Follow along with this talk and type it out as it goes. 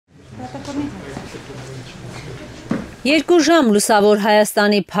Երկու ժամ լուսավոր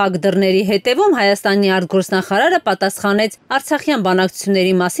Հայաստանի փակ դռների հետևում Հայաստանի արտգործնախարարը պատասխանեց արցախյան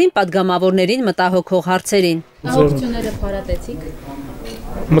բանակցությունների մասին պատգամավորներին մտահոգող հարցերին։ Մտահոգությունները փարատեցիք։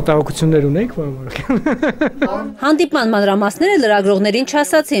 Մտահոգություններ ունեիք, Հանդիպման մանրամասները լրագրողներին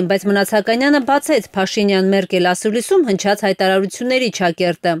չասացին, բայց Մնացականյանը բացեց Փաշինյան-Մերկել ասուլիսում հնչած հայտարարությունների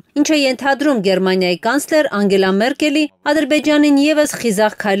չակերտը, ինչը ենթադրում Գերմանիայի կանցլեր Անգելա Մերկելի Ադրբեջանին եւս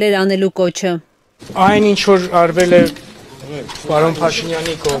խիզախ քայլեր անելու կոչը։ Այն ինչ որ արվել է պարոն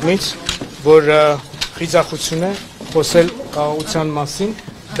Փաշինյանի կողմից, որ խիզախություն է խոսել խաղաղության մասին,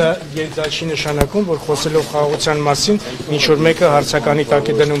 դա չի նշանակում, որ խոսելով խաղաղության մասին ինչ որ մեկը հարցականի տակ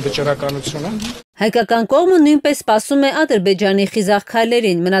է դնում վճռականությունը։ Հայկական կողմը նույնպես սպասում է Ադրբեջանի խիզախ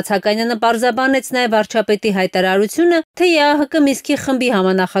քայլերին։ Մնացականյանը պարզաբանեց նաև վարչապետի հայտարարությունը, թե ԵԱՀԿ Մինսկի խմբի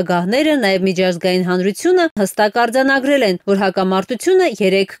համանախագահները, նաև միջազգային հանրությունը հստակ արձանագրել են, որ հակամարտությունը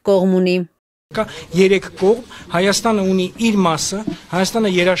 3 կողմ ունի։ Երեք կողմ, Հայաստանը ունի իր մասը, Հայաստանը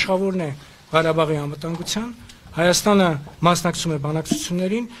երաշխավորն է Ղարաբաղի անվտանգության, Հայաստանը մասնակցում է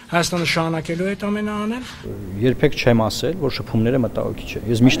բանակցություններին, Հայաստանը շարունակելու է այդ ամենը անել։ Երբեք չեմ ասել, որ շփումները մտահոգիչ է։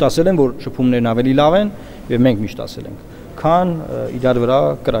 Ես միշտ ասել եմ, որ շփումներն ավելի լավ են, եւ մենք միշտ ասել ենք, քան իրար վրա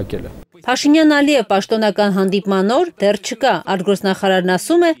կրակելը։ Փաշինյան-Ալիև պաշտոնական հանդիպման օր դեռ չկա, արտգործնախարարն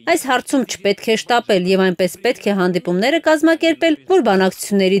ասում է, այս հարցում չպետք է շտապել եւ այնպես պետք է հանդիպումները կազմակերպել, որ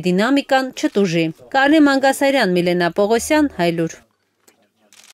բանակցությունների դինամիկան չտուժի։ Կարինե Մանգասարյան, Միլենա Պողոսյան, Հայլուր։